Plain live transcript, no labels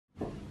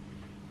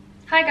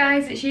Hi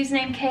guys, it's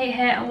username Kate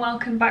here and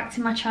welcome back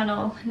to my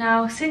channel.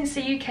 Now, since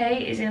the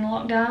UK is in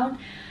lockdown,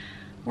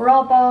 we're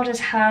all bored as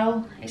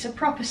hell. It's a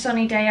proper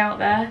sunny day out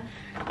there.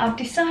 I've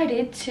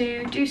decided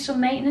to do some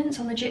maintenance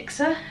on the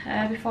Gixxer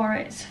before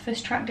its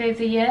first track day of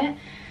the year.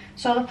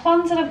 So the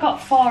plans that I've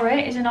got for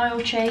it is an oil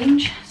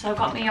change. So I've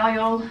got my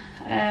oil,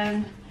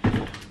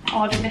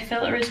 ordered my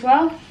filter as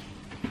well.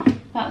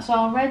 That's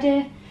all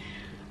ready.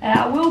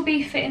 I will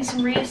be fitting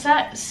some rear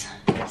sets,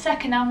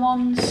 second-hand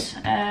ones,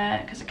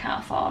 because I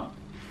can't afford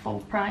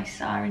full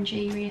price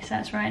R&G rear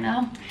sets right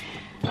now.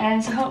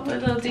 And so hopefully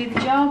they'll do the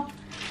job.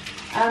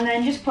 And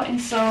then just putting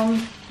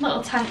some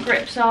little tank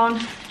grips on,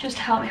 just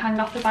to help me hang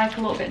off the bike a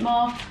little bit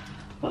more.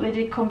 But they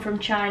did come from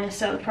China,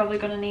 so they're probably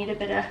going to need a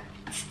bit of...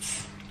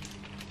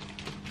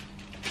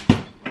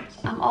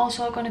 I'm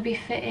also going to be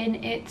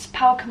fitting its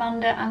power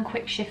commander and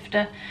quick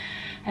shifter.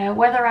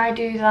 Whether I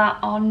do that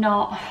or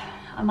not,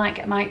 I might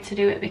get Mike to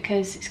do it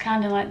because it's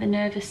kind of like the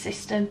nervous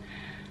system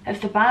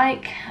of the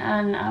bike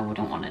and I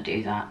wouldn't want to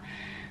do that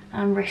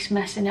and risk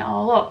messing it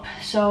all up.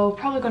 So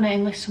probably going to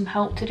enlist some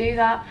help to do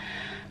that.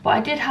 But I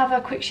did have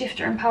a quick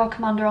shifter and power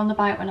commander on the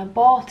bike when I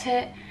bought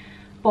it,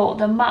 but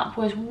the map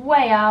was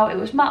way out. It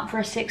was mapped for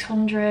a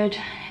 600.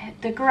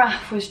 The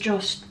graph was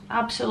just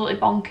absolutely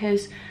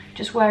bonkers,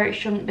 just where it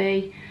shouldn't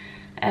be.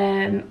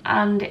 And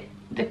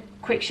the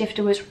quick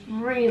shifter was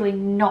really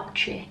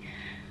notchy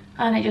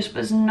and it just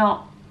was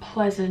not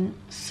pleasant.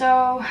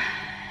 So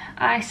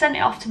I sent it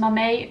off to my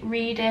mate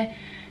Reader,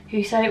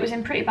 who said it was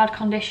in pretty bad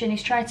condition.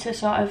 He's tried to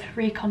sort of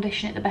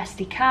recondition it the best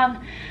he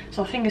can,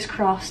 so fingers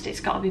crossed it's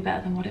got to be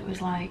better than what it was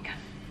like.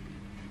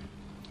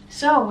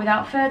 So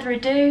without further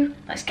ado,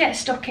 let's get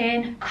stuck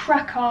in,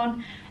 crack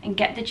on and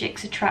get the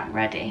Gixxer track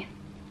ready.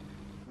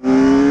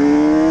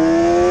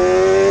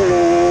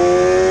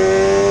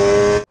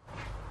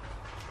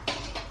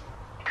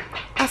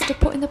 After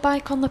putting the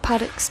bike on the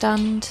paddock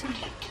stand,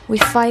 we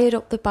fired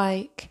up the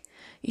bike.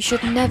 You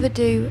should never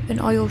do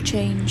an oil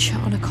change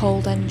on a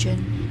cold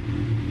engine.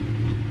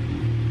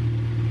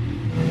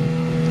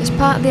 It's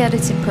part of the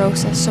editing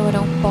process, so I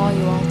don't bore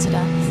you all to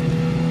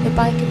death. The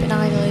bike had been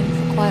idling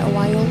for quite a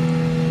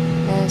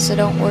while, so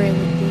don't worry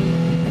with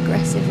the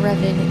aggressive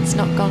revving, it's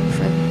not gone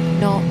from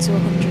 0 to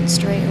 100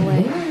 straight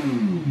away.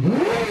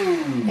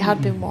 It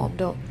had been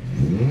warmed up.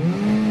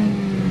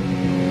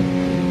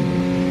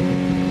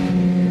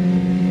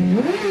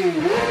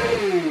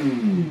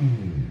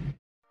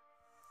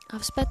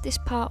 I've sped this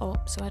part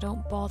up so I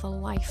don't bore the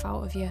life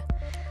out of you.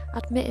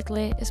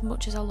 Admittedly, as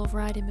much as I love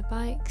riding my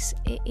bikes,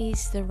 it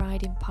is the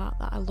riding part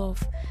that I love,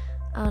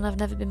 and I've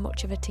never been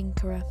much of a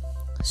tinkerer.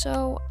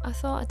 So I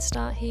thought I'd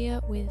start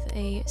here with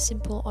a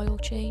simple oil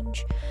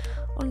change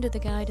under the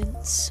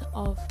guidance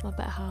of my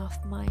better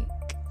half, Mike.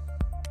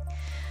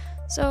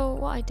 So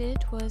what I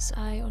did was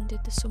I undid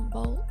the sump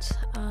bolt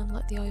and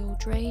let the oil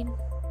drain.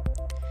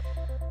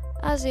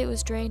 As it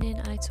was draining,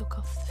 I took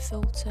off the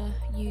filter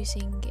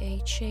using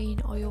a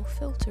chain oil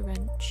filter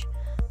wrench.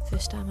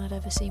 First time I'd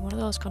ever seen one of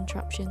those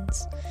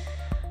contraptions.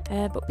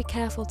 But be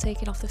careful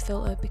taking off the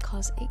filter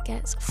because it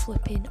gets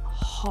flipping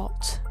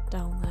hot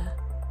down there.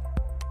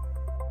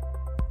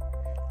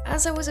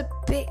 As I was a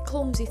bit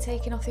clumsy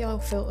taking off the oil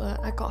filter,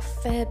 I got a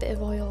fair bit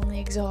of oil on the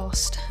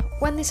exhaust.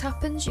 When this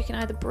happens, you can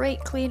either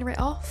brake cleaner it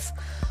off,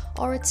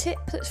 or a tip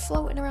that's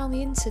floating around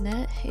the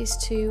internet is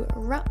to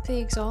wrap the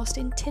exhaust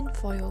in tin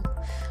foil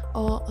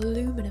or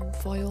aluminum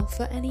foil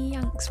for any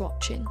Yanks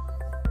watching.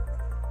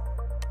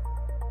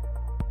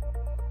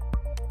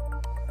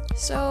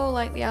 So,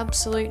 like the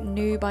absolute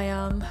noob I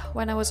am,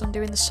 when I was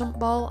undoing the sump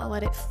ball, I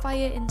let it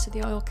fire into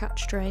the oil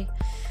catch tray.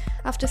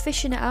 After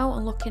fishing it out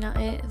and looking at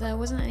it, there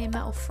wasn't any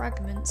metal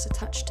fragments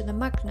attached to the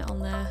magnet on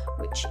there,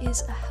 which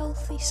is a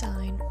healthy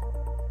sign.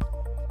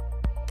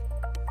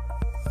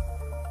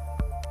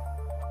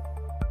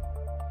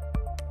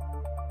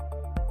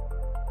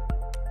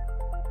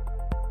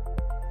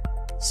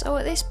 So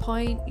at this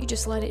point, you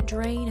just let it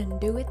drain and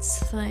do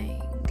its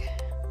thing.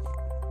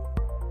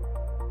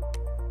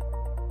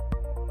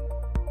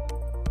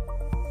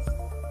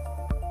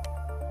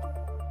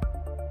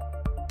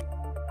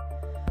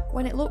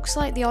 When it looks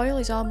like the oil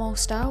is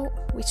almost out,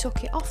 we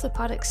took it off the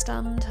paddock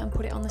stand and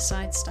put it on the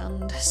side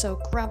stand so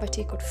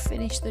gravity could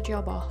finish the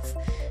job off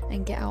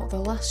and get out the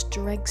last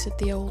dregs of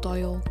the old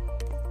oil.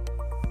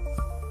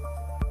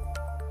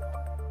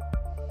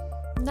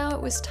 Now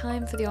it was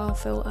time for the oil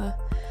filter.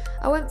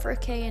 I went for a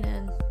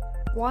K&N.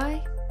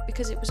 Why?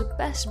 Because it was the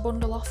best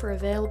bundle offer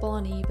available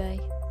on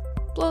eBay.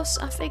 Plus,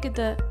 I figured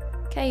that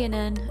K&N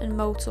and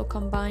Motul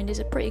combined is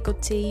a pretty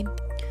good team,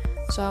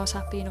 so I was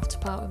happy enough to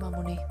part with my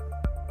money.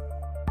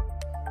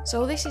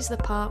 So this is the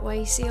part where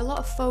you see a lot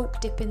of folk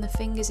dipping their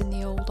fingers in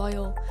the old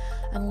oil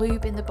and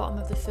lubing the bottom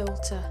of the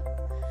filter.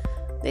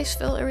 This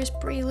filter is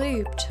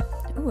pre-lubed.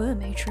 Ooh,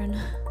 matron.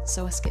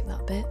 So I skipped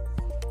that bit.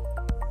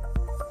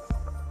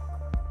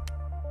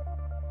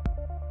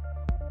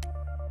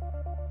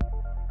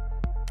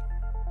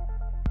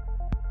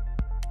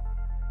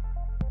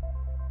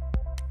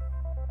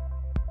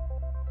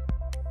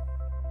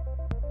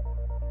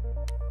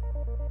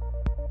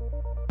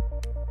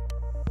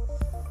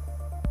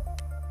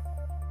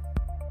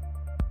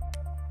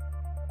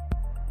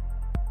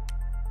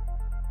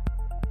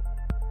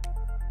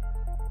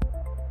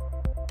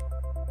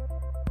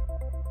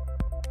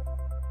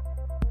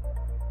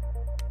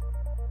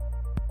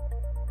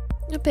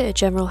 A bit of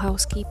general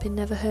housekeeping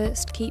never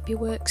hurts to keep your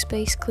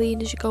workspace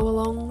clean as you go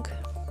along.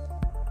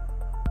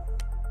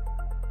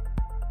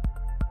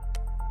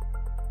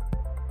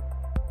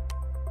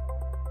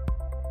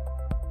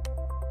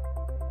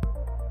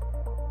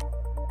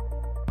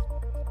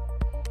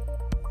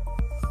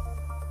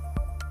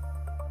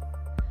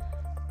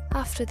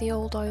 After the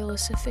old oil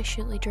has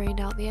sufficiently drained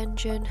out the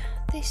engine,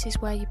 this is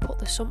where you put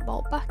the sump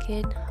bolt back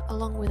in,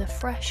 along with a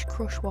fresh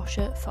crush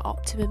washer for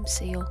optimum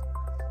seal.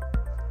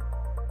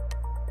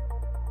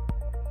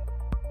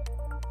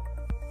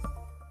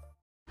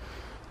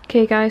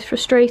 Okay guys,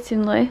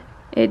 frustratingly,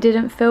 it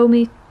didn't film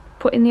me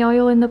putting the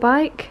oil in the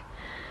bike,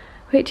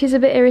 which is a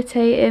bit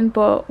irritating,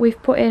 but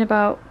we've put in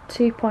about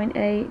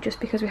 2.8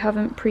 just because we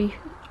haven't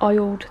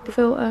pre-oiled the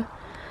filter.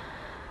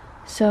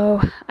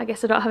 So I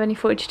guess I don't have any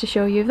footage to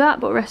show you of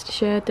that, but rest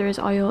assured there is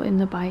oil in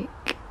the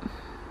bike.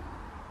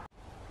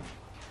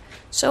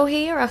 So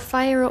here I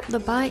fire up the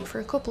bike for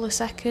a couple of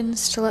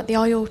seconds to let the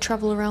oil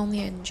travel around the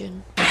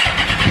engine.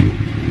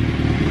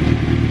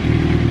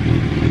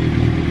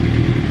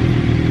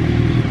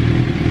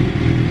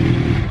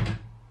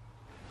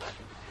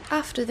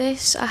 After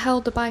this, I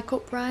held the bike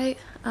upright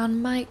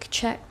and Mike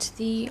checked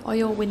the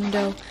oil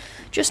window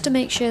just to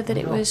make sure that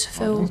it was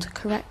filled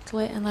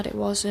correctly and that it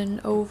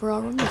wasn't over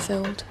or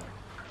underfilled.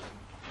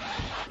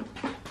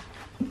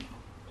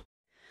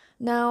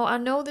 Now, I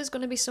know there's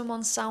going to be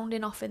someone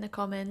sounding off in the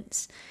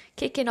comments,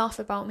 kicking off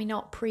about me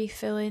not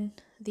pre-filling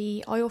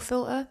the oil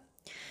filter.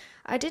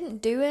 I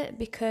didn't do it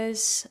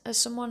because, as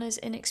someone as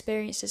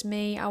inexperienced as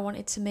me, I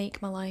wanted to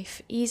make my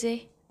life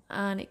easy,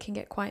 and it can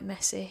get quite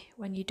messy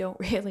when you don't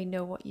really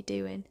know what you're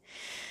doing.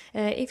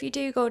 If you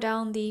do go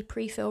down the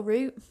pre-fill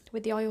route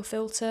with the oil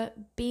filter,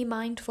 be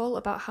mindful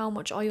about how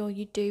much oil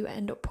you do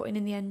end up putting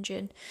in the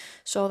engine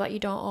so that you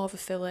don't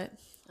overfill it,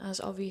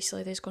 as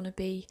obviously there's going to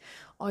be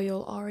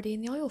oil already in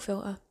the oil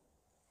filter.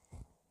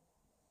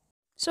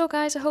 So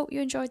guys, I hope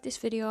you enjoyed this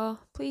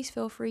video. Please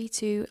feel free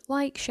to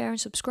like, share and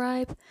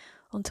subscribe.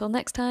 Until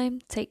next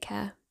time, take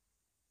care.